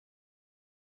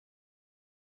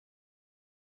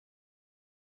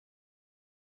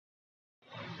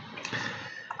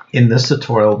In this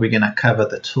tutorial, we're going to cover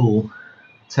the Tool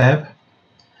tab.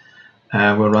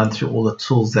 We'll run through all the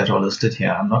tools that are listed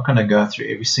here. I'm not going to go through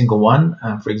every single one.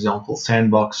 For example,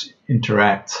 Sandbox,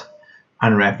 Interact,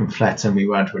 Unwrap, and Flatten we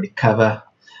won't really cover.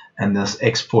 And this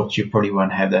Export, you probably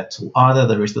won't have that tool either.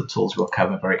 The rest of the tools we'll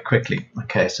cover very quickly.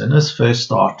 Okay, so let's first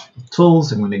start with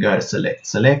Tools. I'm going to go to Select.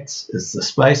 Select is the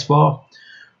space bar,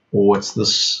 or it's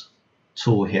this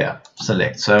tool here,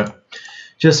 Select. So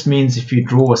just means if you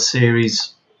draw a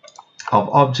series of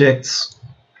objects,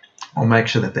 I'll make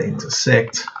sure that they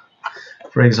intersect.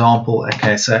 For example,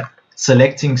 okay, so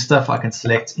selecting stuff, I can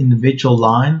select individual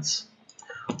lines,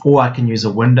 or I can use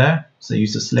a window. So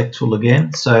use the Select tool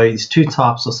again. So there's two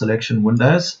types of selection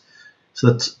windows.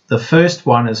 So the first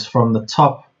one is from the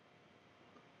top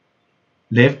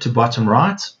left to bottom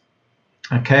right.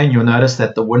 Okay, and you'll notice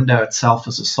that the window itself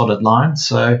is a solid line.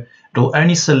 So it'll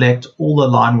only select all the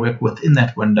line work within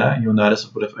that window, and you'll notice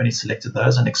it would have only selected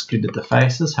those and excluded the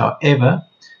faces. However,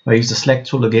 if I use the Select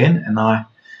tool again and I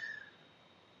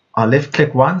left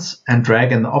click once and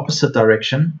drag in the opposite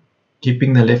direction,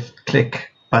 keeping the left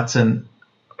click button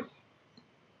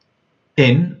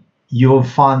in, you'll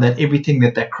find that everything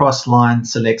that cross line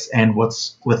selects and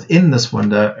what's within this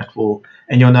window, it will,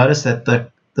 and you'll notice that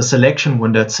the selection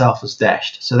window itself is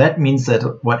dashed. So that means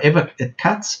that whatever it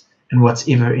cuts and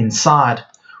whatever inside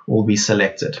will be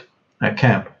selected.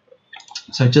 Okay,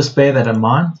 so just bear that in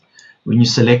mind when you're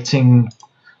selecting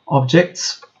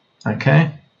objects.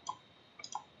 Okay.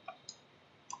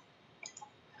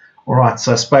 Alright,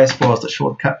 so spacebar is the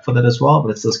shortcut for that as well, but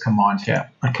it's this command here.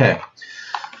 Okay,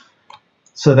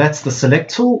 so that's the Select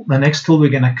tool. The next tool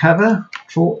we're going to cover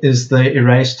is the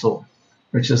Erase tool,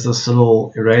 which is this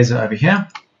little eraser over here.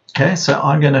 Okay, so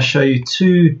I'm going to show you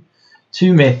two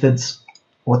methods,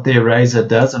 what the eraser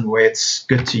does and where it's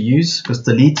good to use. Because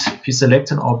delete, if you select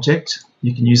an object,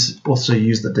 you can also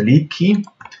use the delete key,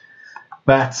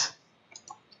 but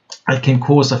it can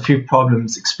cause a few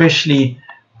problems, especially,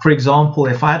 for example,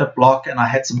 if I had a block and I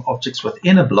had some objects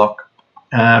within a block,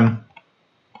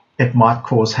 it might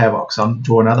cause havoc. So I'll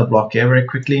draw another block here very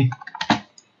quickly.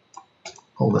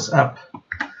 Pull this up.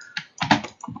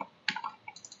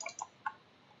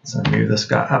 So move this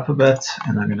guy up a bit,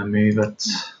 and I'm going to move it.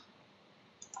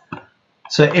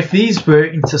 So if these were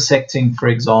intersecting, for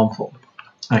example,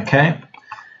 okay,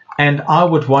 and I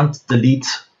would want to delete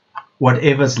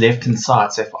whatever's left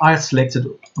inside. So if I selected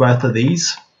both of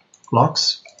these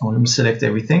blocks, let me select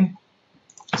everything,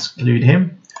 exclude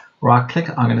him, right click,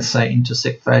 I'm going to say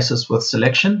intersect faces with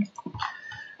selection.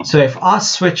 So if I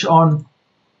switch on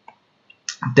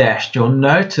dashed, you'll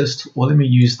notice, well, let me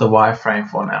use the wireframe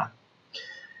for now.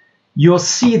 You'll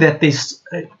see that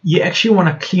you actually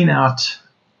want to clean out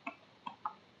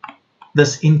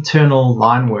this internal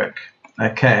line work,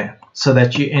 okay, so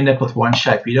that you end up with one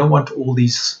shape. You don't want all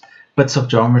these bits of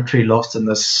geometry lost in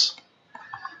this,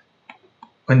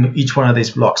 in each one of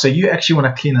these blocks. So you actually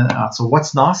want to clean it out. So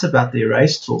what's nice about the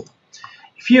Erase tool,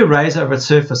 if you erase over a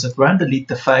surface, it won't delete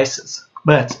the faces.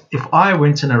 But if I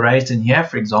went and erased in here,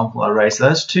 for example, I erase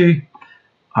those two,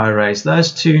 I erase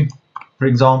those two, for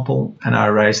example, and I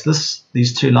erase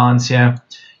these two lines here,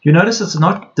 you notice it's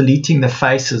not deleting the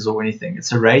faces or anything.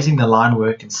 It's erasing the line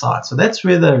work inside. So that's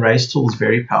where the Erase tool is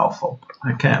very powerful.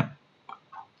 Okay.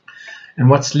 And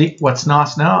what's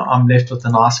nice now, I'm left with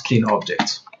a nice clean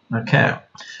object. Okay.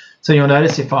 So you'll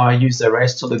notice if I use the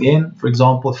Erase tool again, for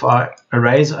example, if I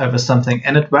erase over something,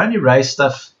 and it won't erase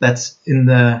stuff that's in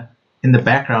the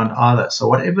background either. So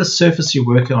whatever surface you're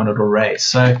working on, it'll erase.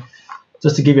 So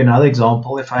just to give you another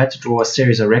example, if I had to draw a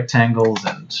series of rectangles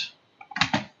and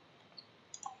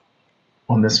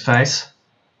on this face,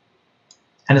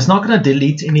 and it's not going to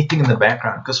delete anything in the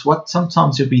background, because what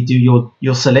sometimes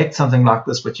you'll select something like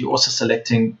this, but you're also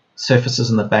selecting surfaces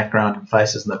in the background and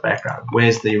faces in the background,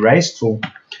 whereas the Erase tool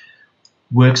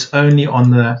works only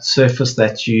on the surface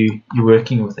that you're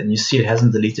working with, and you see it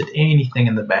hasn't deleted anything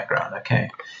in the background. Okay,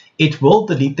 it will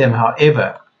delete them,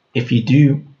 however, if you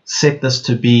do set this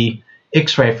to be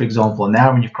X-ray, for example.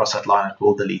 Now when you cross that line, it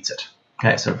will delete it.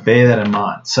 Okay, so bear that in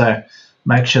mind. So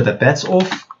make sure that that's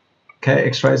off. Okay,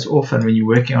 X-ray is off, and when you're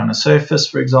working on a surface,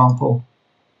 for example,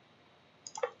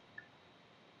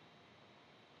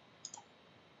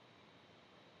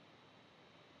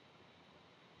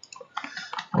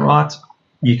 all right,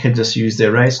 you can just use the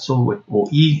Erase tool or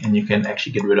E, and you can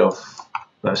actually get rid of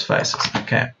those faces.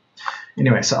 Okay.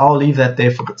 Anyway, so I'll leave that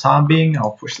there for the time being.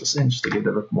 I'll push this in just to give it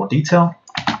a bit more detail.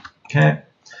 Okay.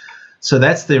 So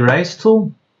that's the Erase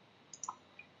tool.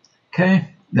 Okay.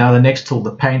 Now the next tool,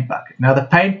 the Paint Bucket. Now the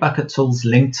Paint Bucket tool is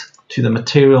linked to the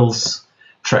Materials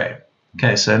tray.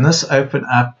 Okay. So in this, open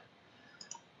up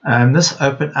This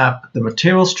open up the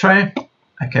materials tray.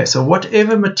 Okay, so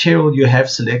whatever material you have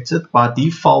selected, by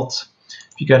default,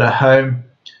 if you go to home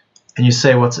and you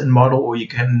say what's in model, or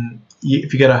if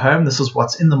you go to home, this is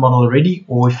what's in the model already,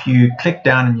 or if you click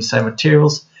down and you say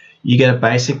materials, you get a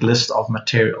basic list of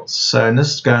materials. So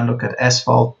let's go and look at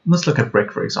asphalt. Let's look at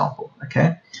brick, for example.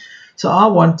 Okay, so I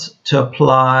want to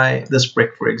apply this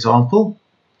brick, for example.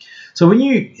 So when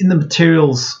you, in the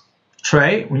materials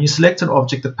tray, when you select an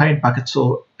object, the paint bucket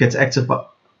tool gets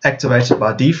activated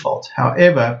by default.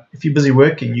 However, if you're busy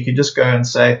working, you can just go and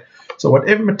say, so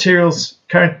whatever materials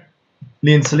currently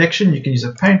in selection, you can use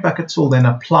a paint bucket tool, then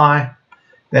apply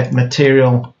that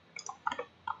material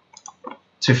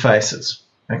to faces.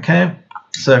 Okay,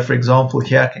 so for example,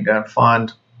 here I can go and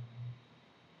find,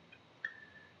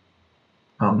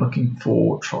 I'm looking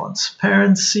for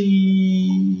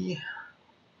transparency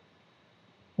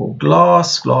or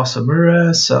glass or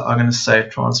mirror. So I'm going to say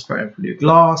transparent blue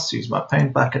glass, use my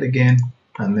paint bucket again,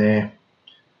 and there.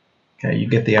 Okay, you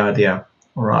get the idea.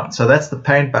 All right, so that's the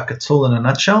paint bucket tool in a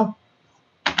nutshell.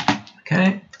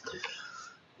 Okay,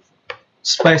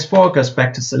 spacebar goes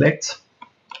back to select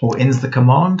or ends the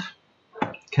command.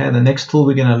 Okay, the next tool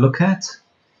we're going to look at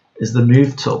is the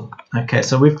move tool. Okay,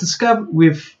 so we've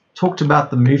talked about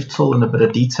the move tool in a bit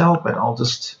of detail, but I'll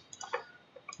just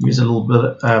use a little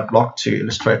bit of block to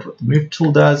illustrate what the move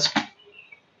tool does.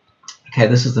 Okay,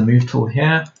 this is the move tool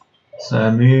here. So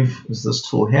move is this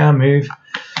tool here, move.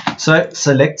 So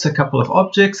select a couple of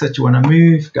objects that you want to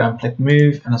move, go and click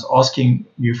move, and it's asking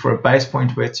you for a base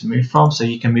point where to move from, so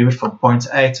you can move it from point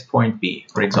A to point B,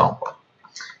 for example.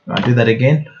 I'll do that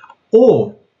again.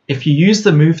 Or if you use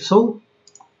the move tool,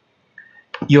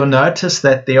 you'll notice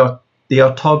that there are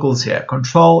toggles here,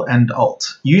 Control and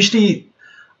Alt. Usually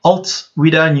Alt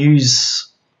we don't use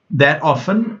that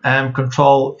often.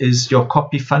 Control is your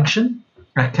copy function.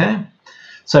 Okay,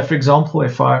 so for example,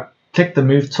 if I click the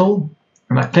move tool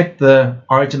and I click the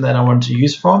origin that I want to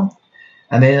use from,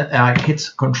 and then I hit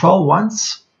Control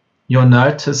once, you'll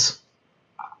notice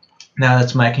now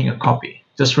that's making a copy.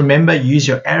 Just remember, use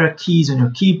your arrow keys on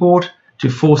your keyboard to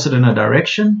force it in a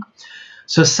direction.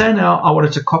 So say now I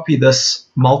wanted to copy this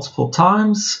multiple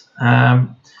times.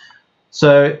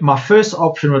 So my first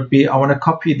option would be I want to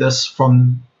copy this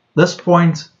from this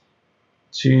point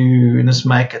to, let's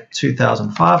make it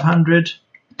 2500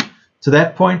 to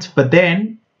that point. But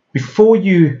then before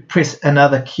you press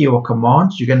another key or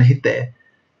command, you're going to hit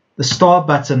the star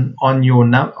button on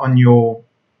your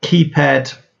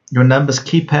keypad, your numbers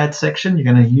keypad section.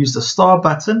 You're going to use the star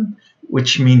button,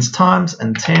 which means times,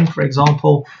 and 10, for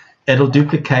example. It'll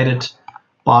duplicate it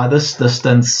by this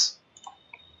distance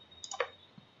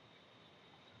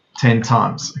 10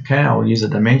 times. Okay, I'll use a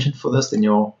dimension for this.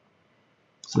 So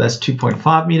that's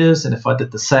 2.5 meters. And if I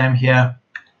did the same here,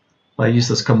 if I use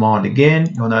this command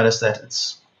again, you'll notice that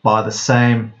it's by the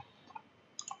same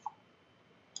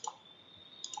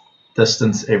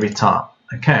distance every time.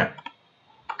 Okay,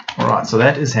 all right, so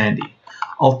that is handy.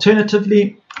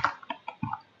 Alternatively,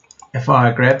 if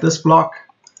I grab this block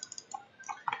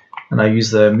and I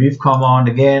use the move command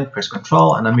again, press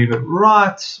Control, and I move it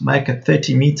right, make it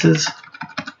 30 meters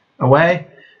away,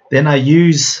 then I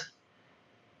use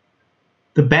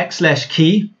the backslash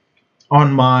key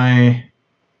on my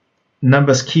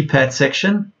numbers keypad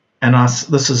section, and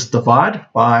this is divide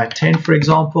by 10, for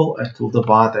example. It will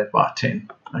divide that by 10.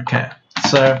 Okay,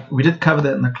 so we did cover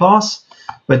that in the class,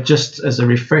 but just as a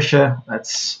refresher,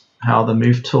 that's how the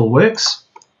move tool works.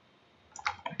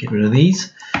 Get rid of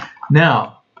these.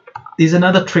 Now, there's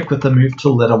another trick with the move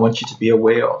tool that I want you to be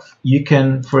aware of. You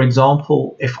can, for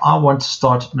example, if I want to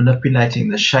start manipulating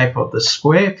the shape of the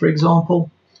square, for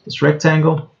example, this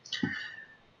rectangle,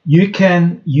 you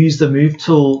can use the move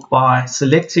tool by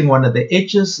selecting one of the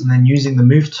edges and then using the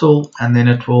move tool, and then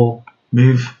it will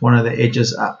move one of the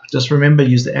edges up. Just remember,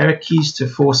 use the arrow keys to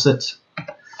force it.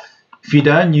 If you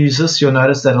don't use this, you'll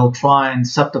notice that it'll try and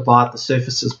subdivide the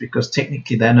surfaces because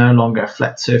technically they're no longer a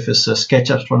flat surface. So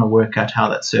SketchUp's trying to work out how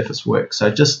that surface works.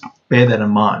 So just bear that in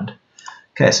mind.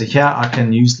 Okay, so here I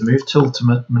can use the move tool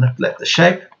to manipulate the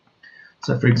shape.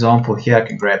 So for example, here I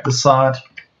can grab this side,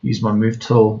 use my move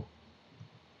tool.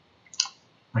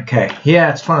 Okay, here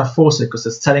it's trying to force it because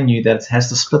it's telling you that it has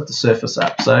to split the surface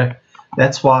up. So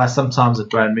that's why sometimes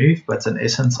it won't move, but in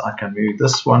essence I can move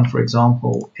this one, for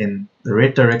example, in the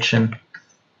red direction.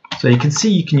 So you can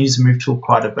see you can use the move tool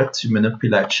quite a bit to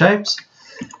manipulate shapes.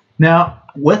 Now,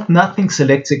 with nothing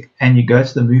selected and you go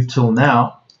to the move tool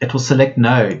now, it will select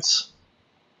nodes.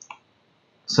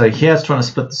 So here it's trying to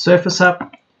split the surface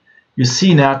up. You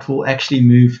see now it will actually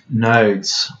move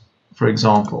nodes, for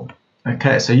example.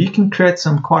 Okay, so you can create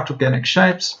some quite organic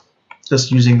shapes.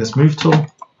 just using this move tool.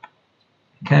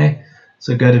 Okay,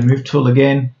 so go to move tool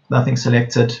again, nothing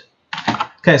selected.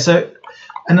 Okay, so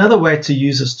another way to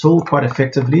use this tool quite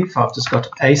effectively, if I've just got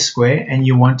a square and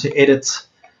you want to edit,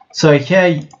 so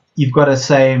here you've got to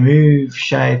say move,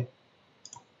 shape,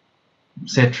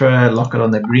 etc., lock it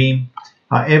on the green.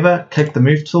 However, click the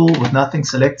move tool with nothing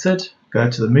selected, go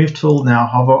to the move tool, now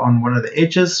hover on one of the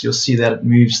edges, you'll see that it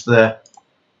moves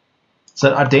so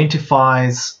it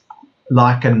identifies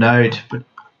like a node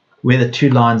where the two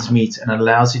lines meet, and it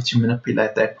allows you to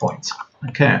manipulate that point.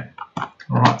 Okay,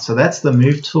 alright, so that's the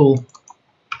move tool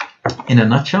in a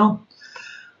nutshell.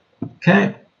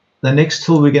 Okay, the next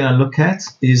tool we're going to look at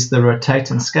is the rotate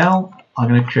and scale. I'm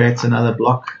going to create another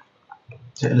block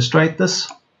to illustrate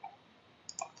this,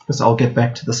 because I'll get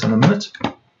back to this in a minute.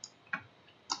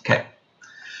 Okay,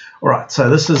 alright, so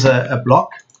this is a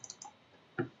block.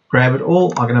 Grab it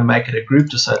all. I'm going to make it a group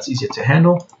just so it's easier to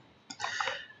handle.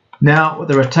 Now with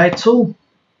the rotate tool,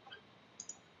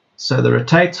 so the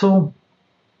rotate tool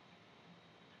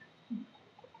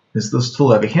is this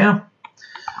tool over here.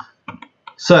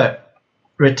 So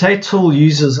rotate tool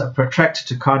uses a protractor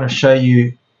to kind of show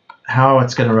you how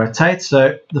it's going to rotate.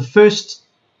 So the first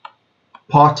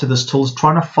part to this tool is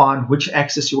trying to find which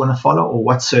axis you want to follow or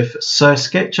what surface. So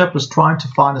SketchUp is trying to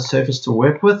find a surface to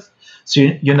work with. So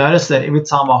you notice that every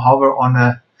time I hover on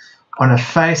a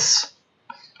face,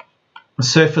 the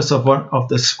surface of one of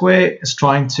the square is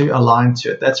trying to align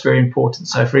to it. That's very important.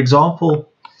 So for example,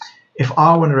 if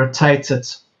I want to rotate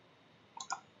it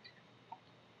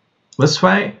this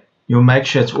way, you'll make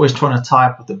sure it's always trying to tie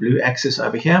up with the blue axis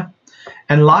over here.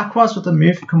 And likewise with the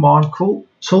move command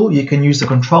tool, you can use the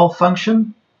control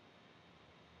function.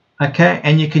 Okay,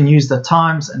 and you can use the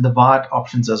times and divide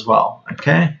options as well.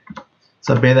 Okay,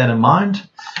 so bear that in mind.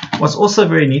 What's also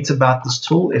very neat about this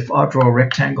tool, if I draw a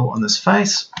rectangle on this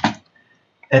face,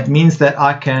 it means that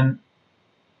I can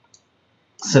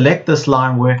select this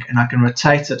line work and I can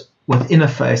rotate it within a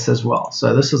face as well.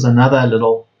 So this is another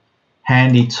little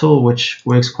handy tool which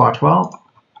works quite well.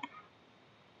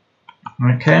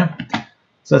 Okay,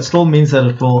 so it still means that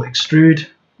it will extrude.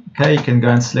 Okay, you can go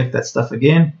and select that stuff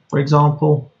again, for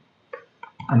example,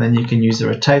 and then you can use the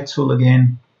rotate tool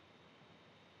again.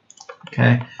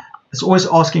 Okay, it's always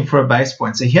asking for a base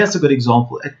point. So here's a good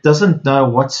example. It doesn't know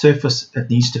what surface it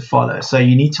needs to follow. So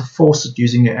you need to force it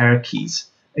using your arrow keys,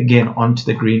 again, onto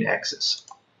the green axis.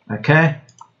 Okay,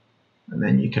 and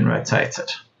then you can rotate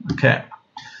it. Okay,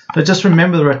 so just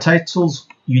remember the rotate tools,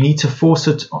 you need to force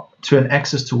it to an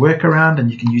axis to work around,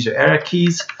 and you can use your arrow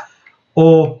keys,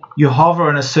 or you hover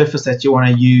on a surface that you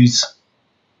want to use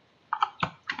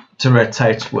to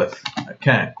rotate with.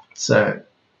 Okay, so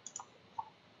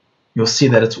you'll see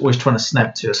that it's always trying to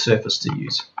snap to a surface to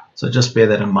use. So just bear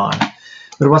that in mind.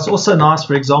 But what's also nice,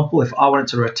 for example, if I wanted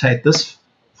to rotate this,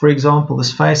 for example,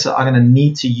 this face, so I'm going to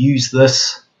need to use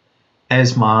this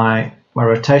as my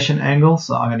rotation angle.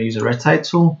 So I'm going to use a rotate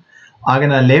tool. I'm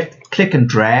going to left click and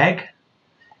drag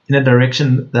in a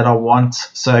direction that I want.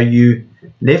 So you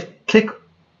left click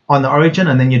on the origin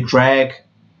and then you drag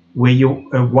where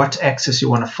what axis you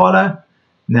want to follow.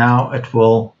 Now it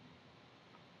will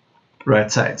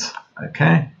rotate.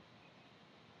 Okay,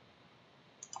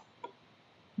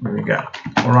 there we go.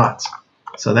 All right,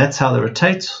 so that's how the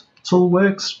rotate tool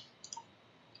works.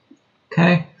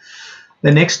 Okay,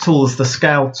 the next tool is the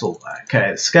scale tool.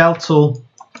 Okay, the scale tool.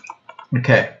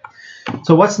 Okay,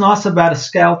 so what's nice about a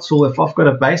scale tool, if I've got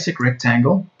a basic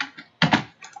rectangle,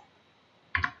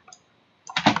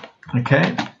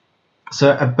 okay,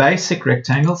 so a basic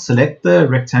rectangle, select the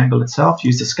rectangle itself,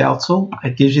 use the scale tool.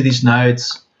 It gives you these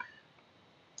nodes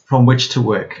from which to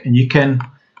work, and you can,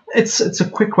 it's a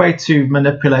quick way to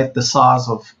manipulate the size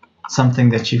of something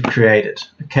that you've created.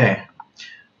 Okay,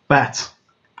 but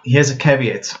here's a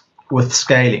caveat with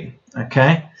scaling.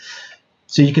 Okay,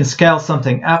 so you can scale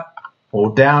something up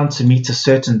or down to meet a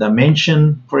certain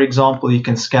dimension. For example, you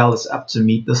can scale this up to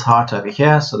meet this height over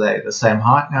here, so they're the same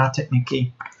height now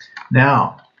technically.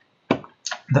 Now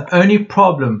the only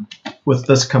problem with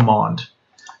this command,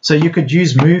 so you could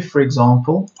use move, for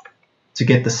example, to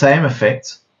get the same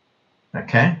effect,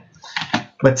 okay,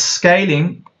 but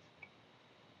scaling,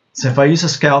 so if I use a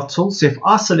scale tool, so if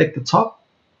I select the top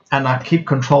and I keep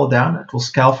control down, it will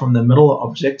scale from the middle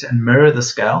object and mirror the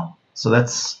scale. So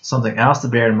that's something else to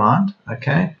bear in mind.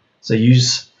 Okay, so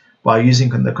by using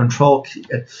the control key,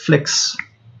 it flicks.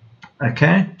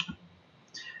 Okay,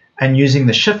 and using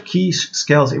the shift key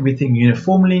scales everything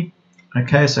uniformly.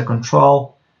 Okay, so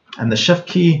control and the shift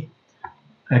key.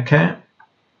 Okay,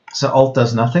 so alt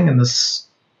does nothing in this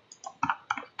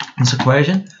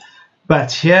equation.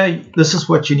 But here, this is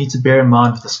what you need to bear in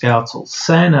mind with the scale tool.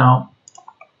 Say now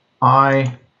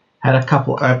I had a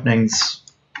couple openings,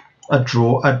 a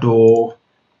drawer, a door,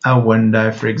 a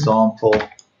window, for example.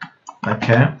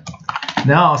 Okay.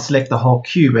 Now I'll select the whole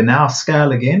cube, and now I'll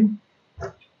scale again.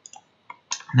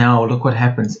 Now look what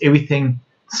happens. Everything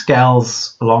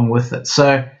scales along with it.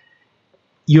 So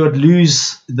you would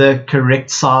lose the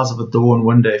correct size of a door and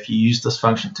window if you use this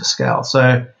function to scale.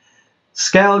 So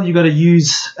scale you got to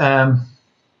use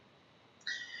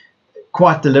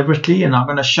quite deliberately, and I'm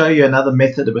going to show you another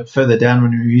method a bit further down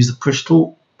when we use the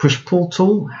push-pull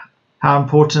tool, how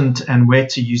important and where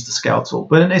to use the scale tool.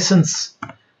 But in essence,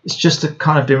 it's just a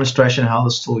kind of demonstration of how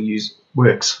this tool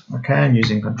works. Okay, I'm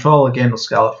using Control again, will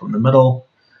scale it from the middle,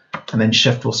 and then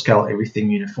Shift will scale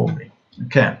everything uniformly.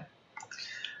 Okay,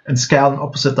 and scale in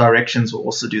opposite directions will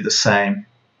also do the same.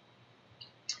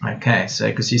 Okay, so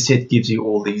because you see it gives you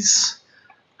all these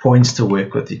points to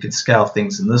work with, you can scale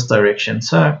things in this direction.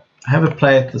 So have a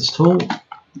play at this tool.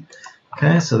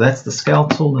 Okay, so that's the scale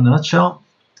tool in a nutshell.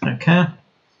 Okay.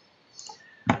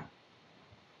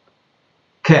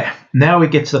 Okay, now we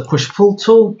get to the push-pull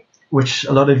tool, which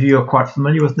a lot of you are quite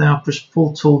familiar with now.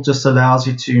 Push-pull tool just allows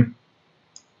you to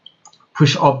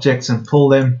push objects and pull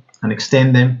them and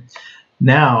extend them.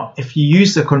 Now, if you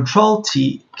use the Control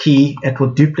key, it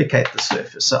will duplicate the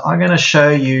surface. So I'm going to show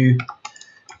you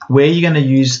where you're going to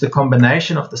use the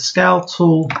combination of the scale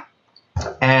tool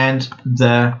and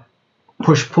the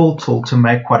push-pull tool to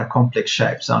make quite a complex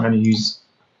shape. So I'm going to use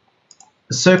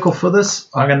a circle for this.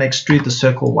 I'm going to extrude the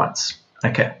circle once.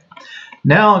 Okay,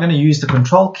 now I'm going to use the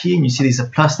Control key, and you see there's a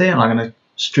plus there, and I'm going to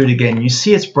extrude again. You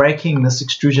see it's breaking this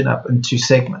extrusion up into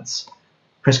segments.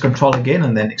 Press Control again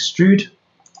and then extrude.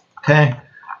 Okay,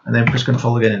 and then press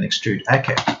Control again and extrude.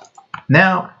 Okay,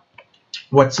 now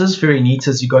what is very neat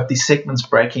is you got these segments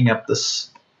breaking up this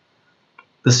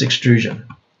extrusion.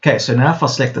 Okay, so now if I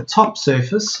select the top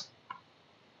surface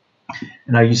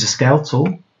and I use the scale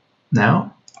tool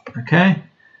now, okay,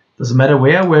 doesn't matter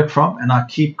where I work from, and I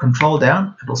keep Control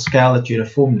down, it will scale it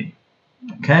uniformly.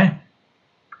 Okay,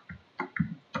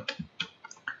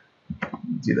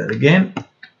 do that again.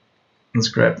 Let's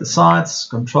grab the sides,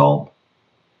 Control.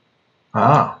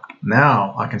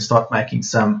 Now I can start making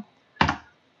some.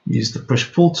 Use the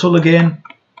push-pull tool again.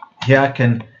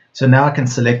 Here so now I can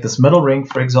select this middle ring,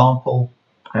 for example.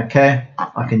 Okay,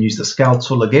 I can use the scale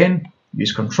tool again,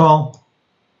 use Control.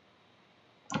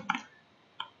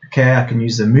 Okay, I can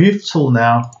use the move tool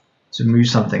now to move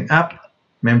something up.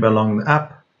 Remember, along the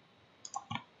up.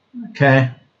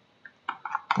 Okay.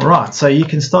 Alright, so you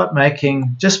can start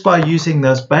making, just by using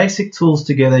those basic tools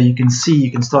together, you can see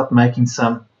you can start making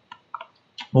some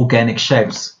organic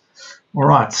shapes.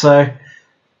 Alright, so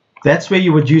that's where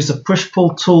you would use the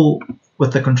push-pull tool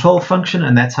with the Control function,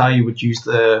 and that's how you would use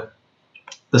the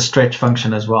stretch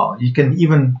function as well. You can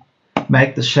even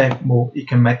make the shape more,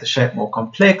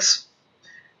 complex.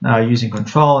 Now using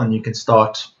Control, and you can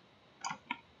start,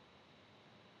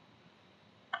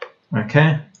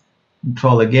 okay,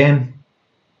 Control again.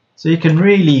 So you can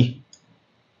really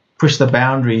push the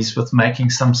boundaries with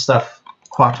making some stuff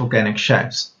quite organic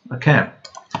shapes. Okay,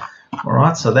 all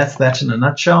right, so that's that in a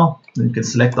nutshell. Then you can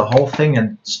select the whole thing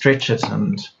and stretch it,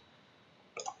 and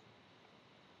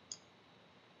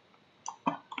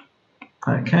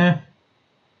okay.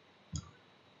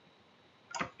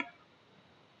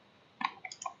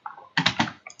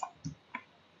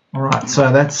 Alright,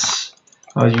 so that's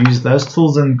how you use those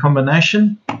tools in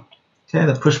combination. Okay,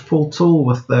 the push-pull tool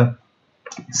with the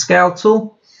scale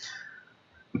tool.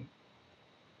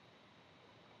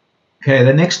 Okay,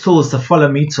 the next tool is the follow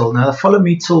me tool. Now the follow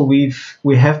me tool we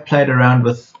have played around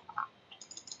with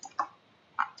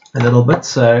a little bit.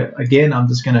 So again, I'm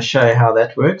just going to show you how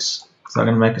that works. So I'm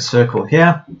going to make a circle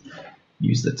here,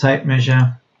 use the tape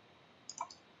measure,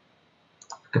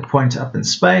 pick a point up in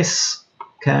space.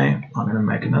 Okay, I'm going to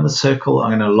make another circle.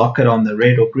 I'm going to lock it on the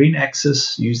red or green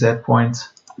axis, use that point.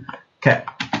 Okay,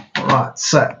 alright,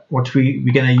 so what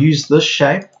we're going to use this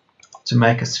shape to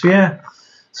make a sphere.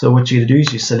 So what you're going to do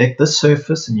is you select this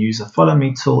surface and use a follow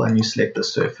me tool, and you select the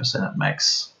surface and it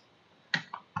makes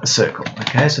a circle.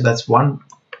 Okay, so that's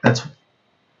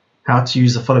how to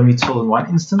use the follow me tool in one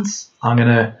instance. I'm going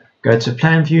to go to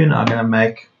plan view, and I'm going to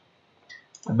make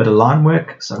a bit of line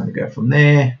work. So I'm going to go from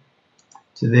there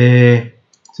to there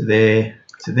to there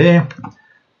to there.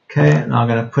 Okay, and I'm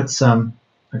going to put some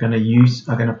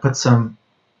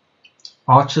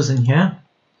arches in here,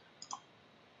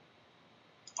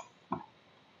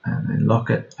 and then lock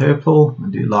it purple,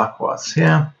 and do likewise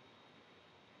here.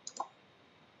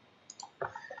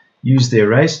 Use the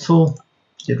erase tool,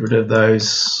 get rid of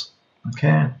those.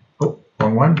 Okay, oh,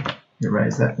 wrong one.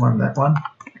 Erase that one, that one.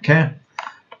 Okay,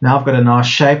 Now I've got a nice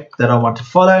shape that I want to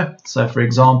follow. So for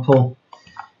example,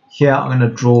 here I'm going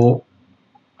to draw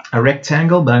a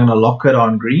rectangle, but I'm going to lock it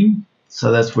on green.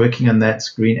 So that's working on that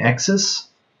green axis.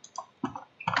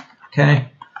 Okay.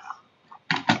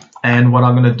 And what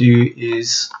I'm going to do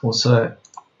is also,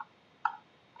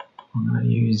 I'm going to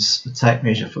use the tape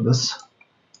measure for this,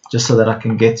 just so that I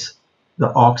can get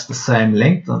the arcs the same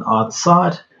length on either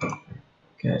side.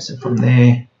 Okay, so from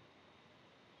there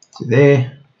to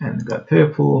there, and go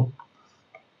purple.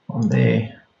 From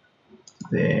there to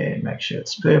there, make sure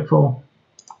it's purple.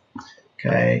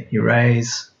 Okay,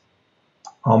 erase.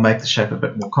 I'll make the shape a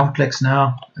bit more complex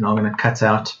now, and I'm going to cut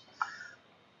out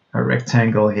a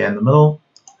rectangle here in the middle,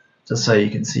 just so you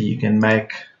can see you can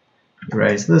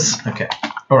erase this. Okay,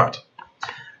 all right.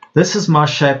 This is my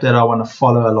shape that I want to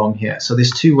follow along here. So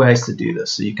there's two ways to do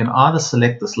this. So you can either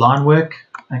select this line work,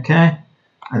 okay,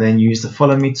 and then use the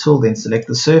follow me tool, then select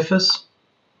the surface.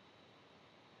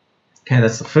 Okay,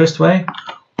 that's the first way.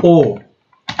 Or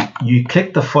you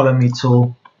click the follow me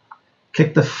tool,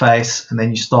 click the face, and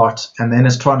then you start, and then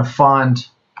it's trying to find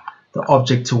the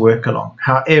object to work along.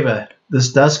 However,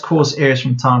 this does cause errors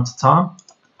from time to time.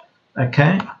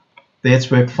 Okay, that's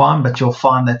worked fine, but you'll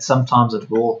find that sometimes it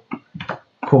will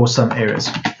cause some errors.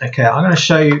 Okay, I'm going to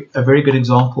show you a very good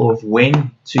example of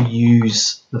when to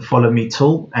use the follow me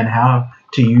tool and how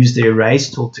to use the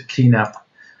erase tool to clean up.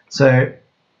 So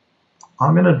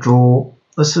I'm going to draw,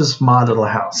 this is my little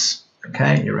house.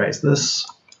 Okay, erase this,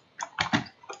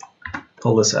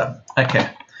 pull this up. Okay,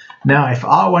 now if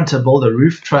I want to build a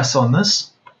roof truss on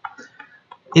this,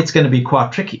 it's going to be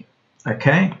quite tricky.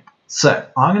 Okay, so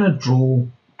I'm going to draw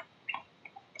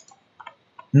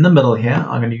in the middle here.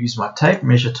 I'm going to use my tape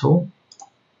measure tool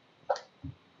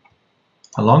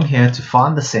along here to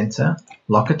find the center,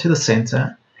 lock it to the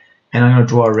center, and I'm going to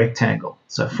draw a rectangle.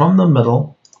 So from the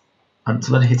middle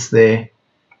until it hits there.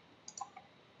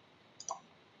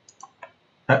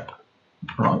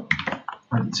 Wrong.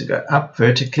 I need to go up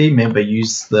vertically. Remember,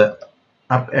 use the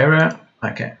up arrow.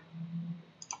 Okay.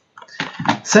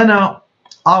 So now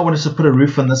I wanted to put a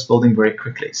roof on this building very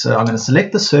quickly. So I'm going to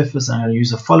select the surface. I'm going to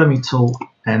use a follow me tool,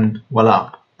 and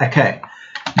voila. Okay.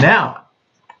 Now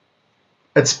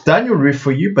it's done your roof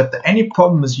for you, but the only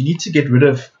problem is you need to get rid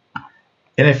of,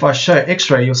 and if I show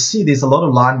X-ray, you'll see there's a lot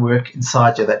of line work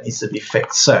inside here that needs to be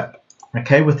fixed. So,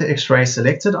 okay, with the X-ray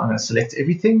selected, I'm going to select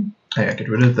everything. Okay, get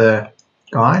rid of the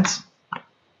guides.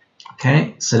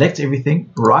 Okay, select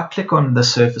everything. Right click on the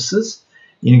surfaces.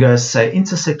 You can go say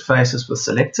intersect faces with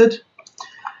selected.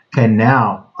 Okay,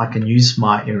 now I can use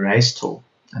my erase tool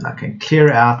and I can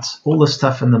clear out all the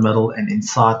stuff in the middle and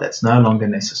inside that's no longer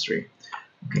necessary.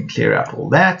 I can clear out all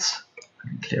that. I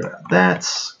can clear out that.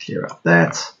 Clear out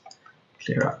that.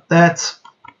 Clear out that.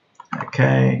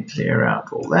 Okay, clear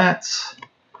out all that.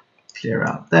 Clear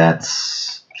out that.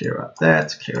 Clear out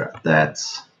that. Clear out that.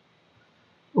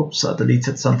 Oops, I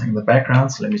deleted something in the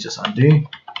background, so let me just undo.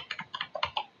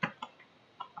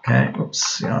 Okay,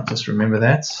 oops, yeah, just remember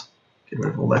that. Get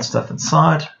rid of all that stuff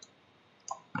inside.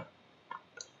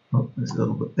 Oh, there's a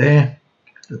little bit there.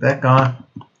 Get rid of that guy.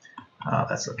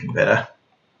 That's looking better.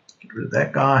 Get rid of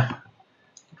that guy.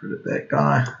 Get rid of that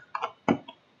guy.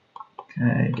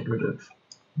 Okay, get rid of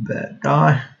that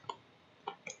guy.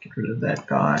 Get rid of that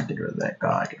guy. Get rid of that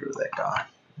guy. Get rid of that guy.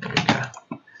 There we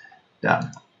go.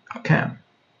 Done. Okay.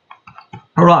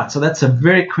 Alright, so that's a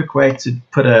very quick way to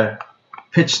put a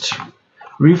pitched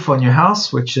roof on your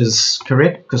house, which is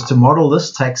correct, because to model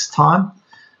this takes time.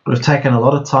 It would have taken a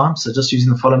lot of time, so just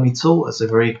using the follow me tool is a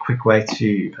very quick way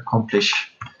to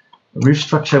accomplish a roof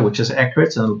structure which is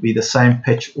accurate, and it'll be the same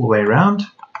pitch all the way around.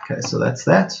 Okay, so that's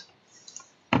that.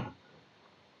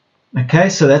 Okay,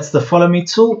 so that's the follow me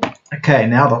tool. Okay,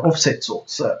 now the offset tool.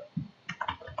 So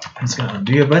I'm just going to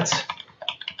undo a bit.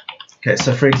 Okay,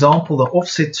 so for example, the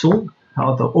offset tool,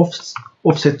 how the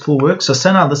offset tool works. So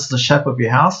say now this is the shape of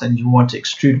your house and you want to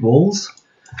extrude walls.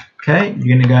 Okay, you're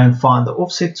going to go and find the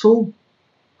offset tool,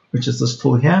 which is this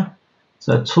tool here.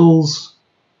 So tools,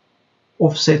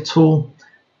 offset tool,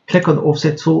 click on the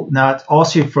offset tool. Now it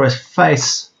asks you for a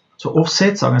face to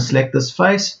offset, so I'm going to select this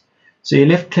face. So you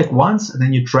left click once and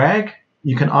then you drag.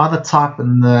 You can either type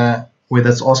in the where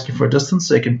that's asking for a distance,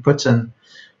 so you can put in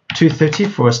 230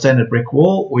 for a standard brick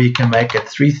wall, or you can make it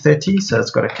 330, so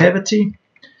it's got a cavity.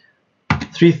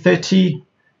 330,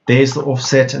 there's the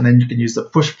offset, and then you can use the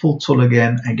push-pull tool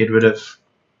again and get rid of,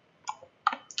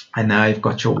 and now you've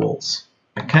got your walls.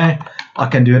 Okay, I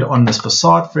can do it on this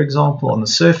facade, for example, on the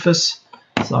surface.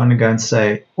 So I'm going to go and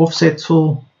say offset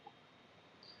tool.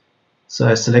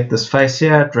 So select this face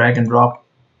here, drag and drop,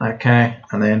 okay,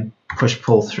 and then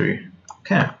push-pull through.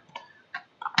 Okay,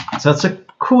 so that's a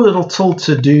cool little tool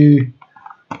to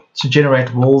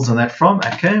generate walls and that from.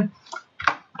 Okay.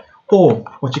 Or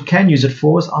what you can use it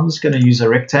for is, I'm just going to use a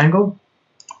rectangle,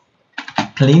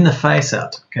 clean the face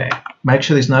out. Okay. Make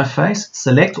sure there's no face.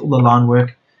 Select all the line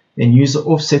work. Then use the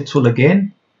offset tool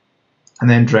again, and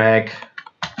then drag.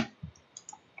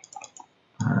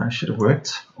 Should have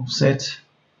worked. Offset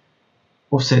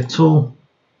tool.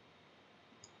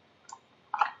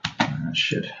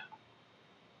 Should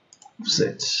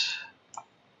offset.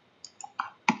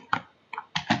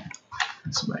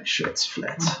 Let's make sure it's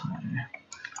flat.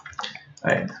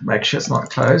 And make sure it's not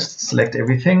closed. Select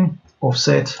everything.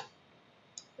 Offset.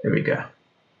 There we go.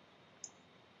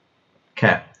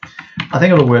 Okay. I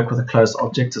think it'll work with a closed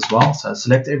object as well. So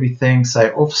select everything, say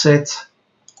offset,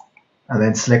 and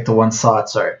then select the one side.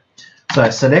 Sorry. So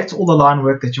select all the line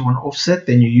work that you want to offset.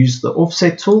 Then you use the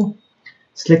offset tool.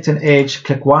 Select an edge,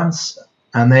 click once,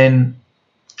 and then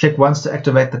click once to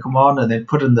activate the command, and then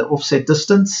put in the offset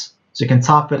distance. So you can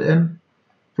type it in,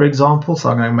 for example. So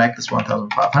I'm going to make this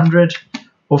 1500.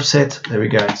 Offset. There we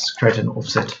go. It's created an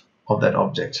offset of that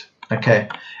object. Okay.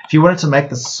 If you wanted to make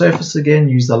the surface again,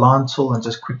 use the line tool and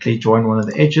just quickly join one of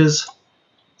the edges.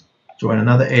 Join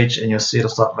another edge, and you'll see it'll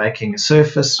start making a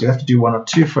surface. You have to do one or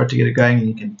two for it to get it going, and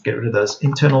you can get rid of those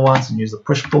internal ones and use the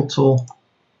push-pull tool,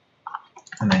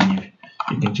 and then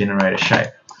you can generate a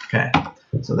shape. Okay,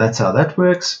 so that's how that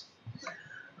works.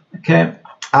 Okay,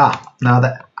 now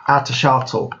the outer shell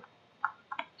tool.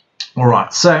 All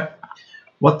right, so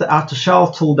what the outer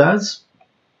shell tool does,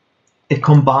 it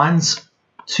combines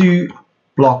two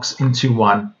blocks into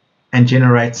one and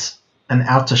generates an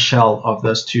outer shell of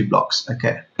those two blocks.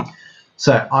 Okay,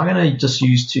 so I'm going to just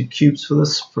use two cubes for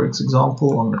this. For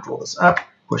example, I'm going to draw this up,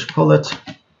 push pull it,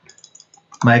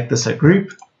 make this a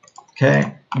group.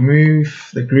 Okay, move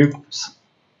the groups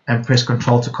and press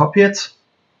Control to copy it.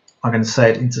 I'm going to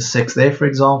say it intersects there, for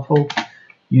example.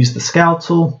 Use the scale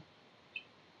tool.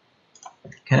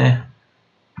 Okay,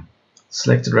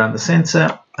 select it around the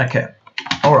center. Okay,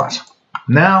 all right.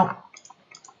 Now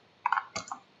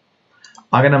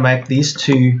I'm going to make these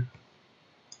two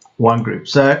one group.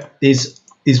 So there's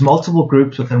multiple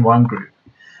groups within one group.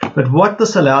 But what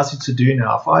this allows you to do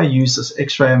now, if I use this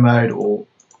X-ray mode or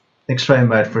X-ray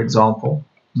mode, for example,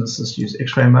 let's just use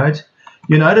X-ray mode,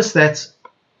 you notice that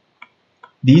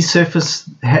these surfaces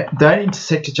don't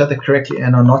intersect each other correctly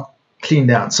and are not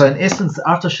cleaned out. So in essence, the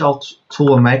outer shell tool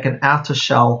will make an outer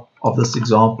shell of this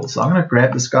example. So I'm going to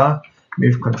grab this guy,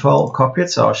 move Control, copy it.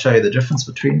 So I'll show you the difference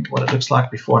between what it looks like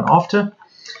before and after.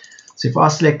 So if I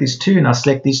select these two and I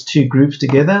select these two groups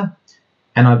together,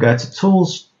 and I'll go to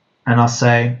Tools and I'll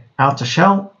say Outer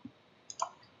Shell,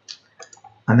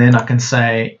 and then I can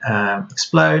say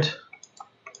Explode,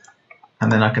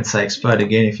 and then I can say Explode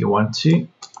again if you want to.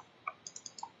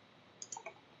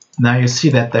 Now you see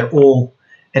that they're all,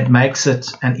 it makes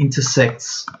it and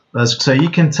intersects those. So you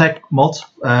can take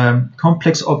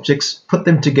complex objects, put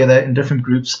them together in different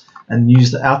groups, and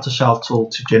use the Outer Shell tool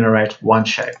to generate one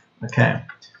shape. Okay.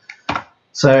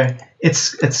 So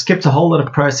it's skipped a whole lot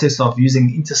of process of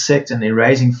using intersect and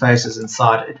erasing faces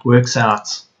inside. It works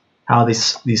out how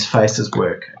these faces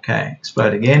work. Okay,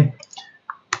 explode again.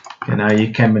 Okay, now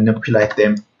you can manipulate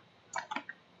them.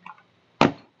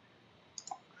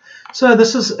 So it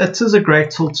is a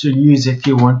great tool to use if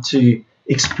you want to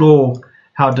explore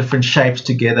how different shapes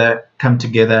come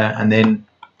together and then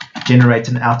generate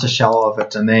an outer shell of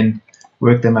it and then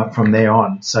work them up from there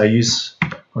on. So use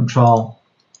Control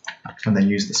and then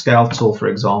use the scale tool, for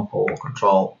example, or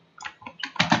Control.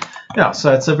 Yeah,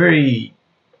 so it's a very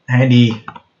handy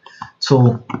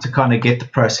tool to kind of get the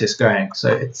process going. So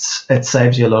it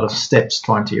saves you a lot of steps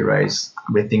trying to erase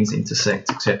where things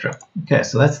intersect, etc. Okay,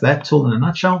 so that's that tool in a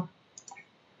nutshell.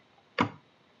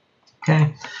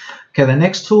 Okay, the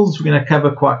next tools we're going to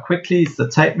cover quite quickly is the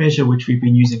tape measure, which we've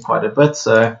been using quite a bit.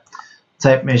 So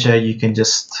tape measure, you can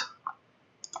just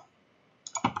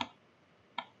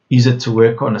use it to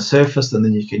work on a surface, and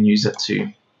then you can use it to,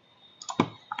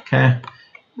 okay,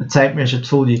 the tape measure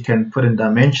tool, you can put in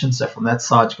dimensions. So from that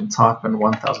side you can type in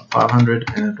 1500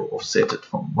 and it will offset it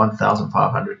from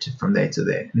 1500 from there to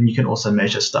there, and you can also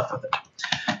measure stuff with it.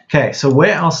 Okay, so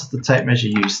where else is the tape measure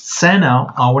used? Say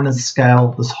now I want to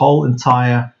scale this whole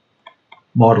entire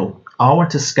model. I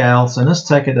want to scale, so let's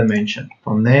take a dimension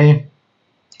from there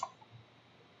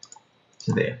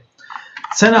to there.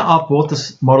 So now I brought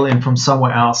this model in from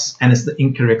somewhere else and it's the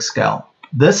incorrect scale.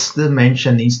 This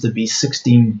dimension needs to be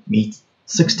 16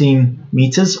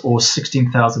 meters or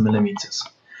 16,000 millimeters.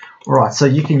 Alright, so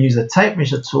you can use the tape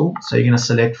measure tool. So you're going to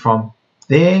select from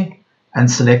there and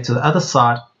select to the other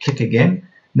side, click again.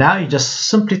 Now you just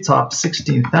simply type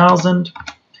 16,000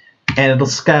 and it'll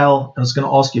scale, and it's going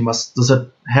to ask you, does it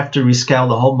have to rescale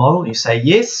the whole model? You say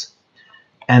yes,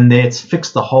 and there it's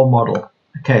fixed the whole model.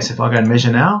 Okay, so if I go and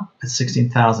measure now, it's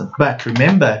 16,000. But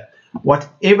remember,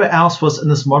 whatever else was in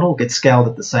this model gets scaled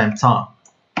at the same time.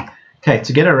 Okay,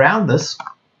 to get around this,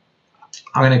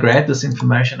 I'm going to grab this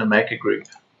information and make a group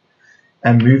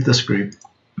and move this group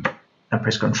and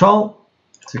press Control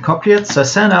to copy it. So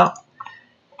say now,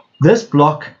 this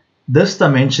block, this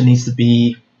dimension needs to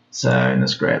be, so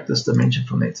let's grab this dimension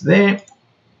from there to there.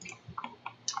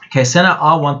 Okay, so now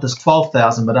I want this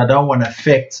 12,000, but I don't want to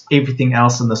affect everything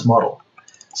else in this model.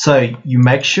 So you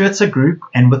make sure it's a group,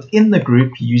 and within the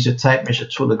group, you use your tape measure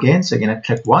tool again. So you're going to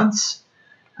click once,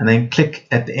 and then click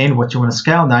at the end what you want to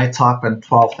scale. Now you type in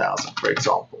 12,000, for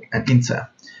example, and enter.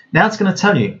 Now it's going to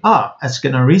tell you, it's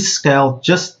going to rescale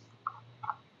just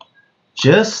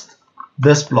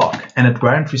this block, and it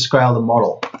won't rescale the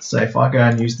model. So if I go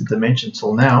and use the dimension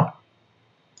tool now,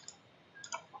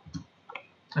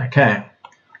 okay,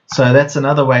 so that's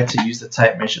another way to use the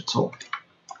tape measure tool.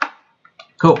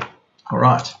 Cool. All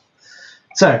right.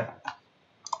 So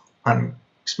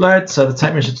explode. So the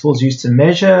tape measure tool is used to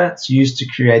measure. It's used to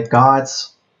create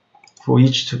guides for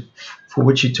which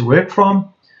you to work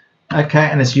from. Okay,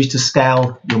 and it's used to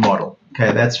scale your model.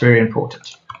 Okay, that's very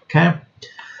important. Okay.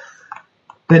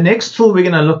 The next tool we're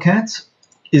going to look at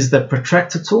is the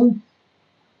protractor tool.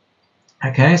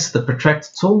 Okay, so the protractor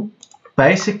tool,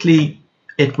 basically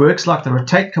it works like the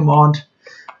rotate command.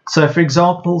 So for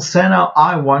example, say now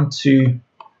I want to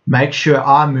make sure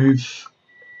I move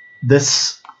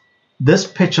this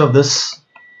pitch of this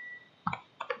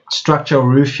structural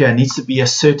roof here needs to be a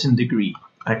certain degree.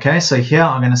 Okay, so here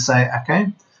I'm going to say, okay,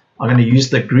 I'm going to use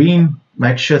the green,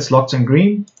 make sure it's locked in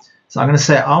green. So I'm going to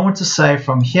say, I want to say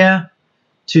from here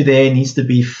to there needs to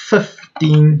be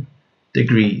 15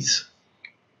 degrees.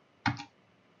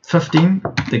 15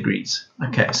 degrees.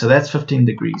 Okay, so that's 15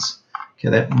 degrees. Okay,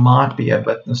 that might be a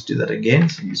bit, let's do that again.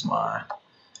 So use my,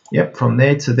 yep, from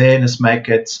there to there, let's make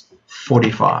it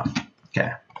 45.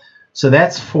 Okay, so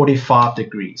that's 45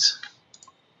 degrees.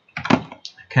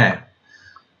 Okay,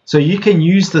 so you can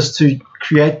use this to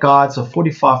create guides of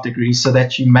 45 degrees so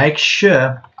that you make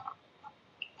sure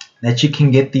that you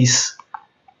can get these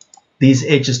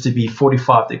edges to be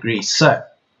 45 degrees. So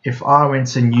if I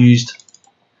went and used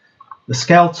the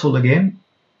scale tool again,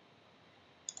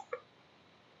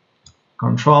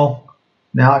 Control,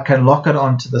 now I can lock it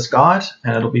onto this guide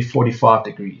and it'll be 45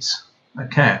 degrees.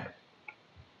 Okay.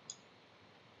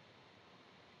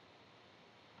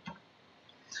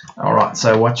 All right,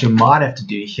 so what you might have to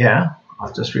do here,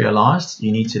 I've just realized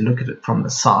you need to look at it from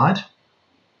the side.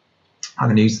 I'm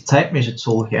going to use the tape measure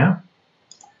tool here.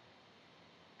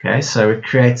 Okay, so it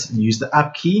creates and use the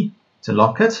up key to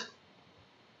lock it.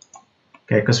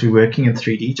 Okay, because we're working in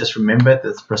 3D, just remember that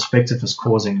the perspective is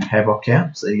causing havoc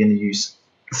here. So you're going to use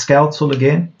the scale tool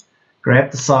again,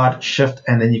 grab the side, shift,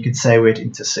 and then you can say where it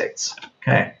intersects.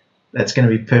 Okay, that's going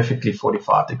to be perfectly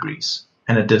 45 degrees.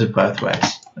 And it did it both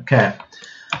ways. Okay.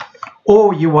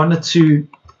 Or you wanted to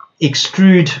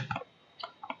extrude,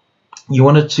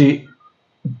 extrude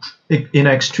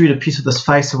a piece of this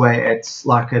face away at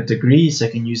like a degree, so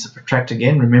you can use the protractor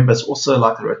again. Remember, it's also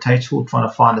like the rotate tool, trying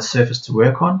to find a surface to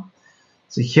work on.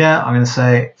 So here I'm going to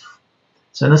say,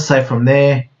 so let's say from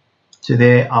there to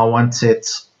there, I want it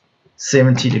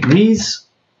 70 degrees.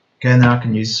 Okay, now I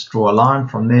can draw a line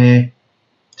from there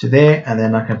to there, and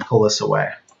then I can pull this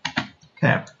away.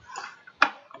 Okay.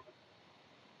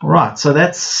 All right, so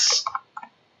that's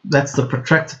the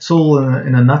protractor tool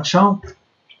in a nutshell.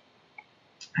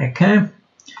 Okay.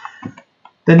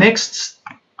 The next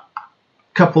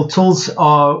couple tools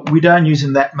we don't use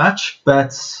them that much,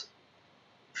 but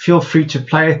feel free to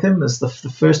play with them.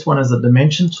 The first one is the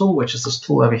dimension tool, which is this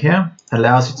tool over here. It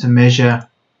allows you to measure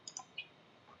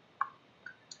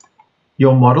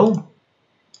your model.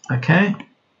 Okay,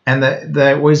 and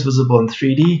they're always visible in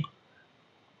 3D.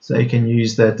 So you can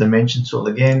use the dimension tool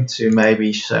again to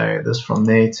maybe show this from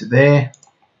there to there.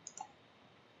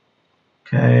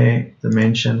 Okay,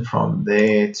 dimension from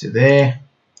there to there.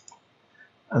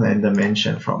 And then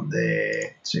dimension from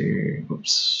there to,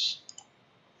 oops,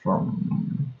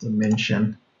 from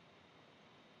dimension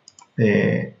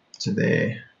there to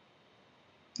there,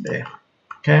 there.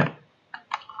 Okay.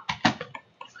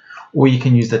 Or you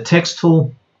can use the text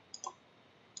tool.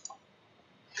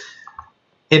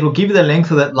 It will give you the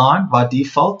length of that line by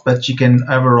default, but you can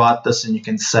override this and you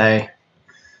can say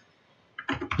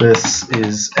this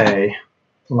is a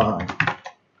line.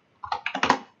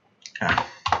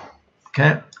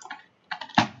 Okay.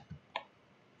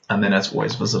 And then it's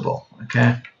always visible.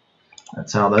 Okay.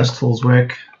 That's how those tools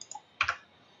work.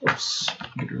 Oops.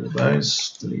 Get rid of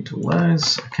those, delete all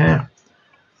those. Okay.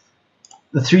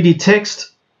 The 3D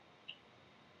text.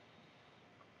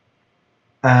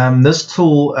 This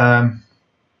tool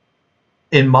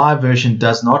in my version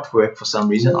does not work for some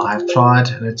reason. I have tried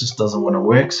and it just doesn't want to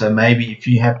work. So maybe if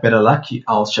you have better luck,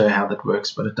 I'll show you how that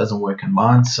works, but it doesn't work in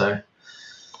mine. So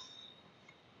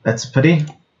that's a pity.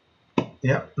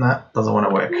 Yeah, no, doesn't want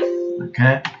to work.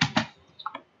 Okay.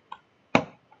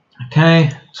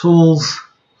 Okay, tools.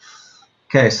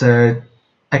 Okay, so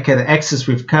the axis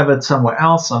we've covered somewhere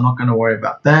else. I'm not going to worry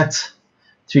about that.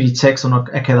 3D text, I'm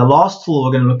not. Okay, the last tool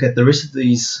we're going to look at, the rest of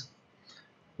these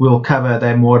we'll cover.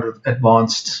 They're more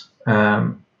advanced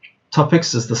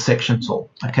topics, is the section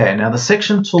tool. Okay, now the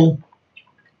section tool,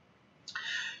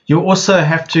 you also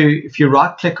have to, if you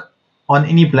right click on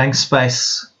any blank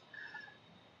space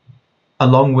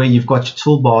along where you've got your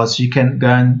toolbars, you can go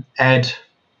and add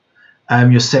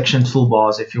your section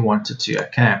toolbars if you wanted to.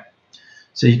 Okay,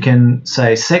 so you can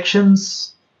say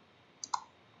sections,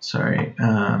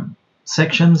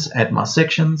 sections, add my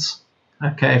sections.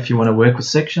 Okay, if you want to work with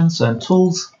sections. So in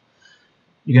tools,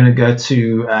 you're going to go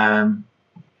to,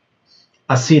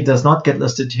 I see it does not get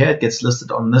listed here, it gets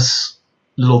listed on this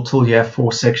little tool here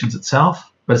for sections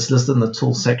itself, but it's listed in the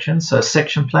tool section. So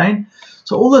section plane.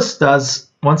 So all this does,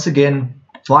 once again,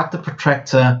 like the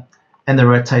protractor and the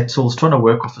rotate tools, trying to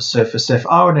work off a surface. So if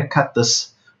I want to cut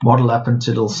this model up into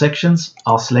little sections,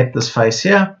 I'll select this face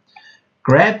here,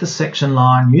 grab the section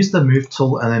line, use the move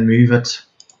tool, and then move it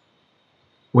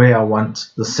where I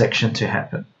want the section to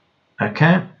happen.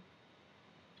 Okay.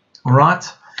 All right.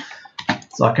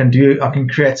 So I can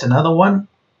create another one,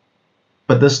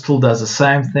 but this tool does the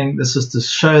same thing. This is to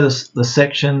show the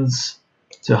sections,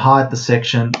 to hide the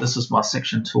section. This is my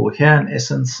section tool here. In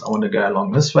essence, I want to go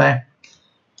along this way.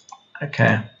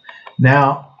 Okay.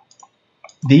 Now,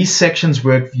 these sections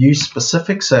work view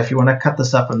specific. So if you want to cut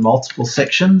this up in multiple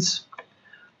sections,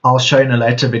 I'll show you in a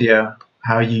later video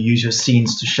how you use your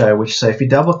scenes to show which. So if you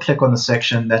double click on the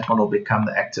section, that one will become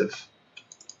the active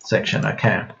section.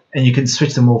 Okay. And you can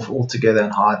switch them off altogether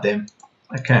and hide them.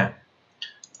 Okay.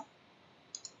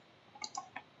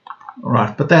 All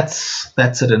right, but that's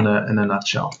it in a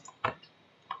nutshell.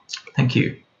 Thank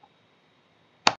you.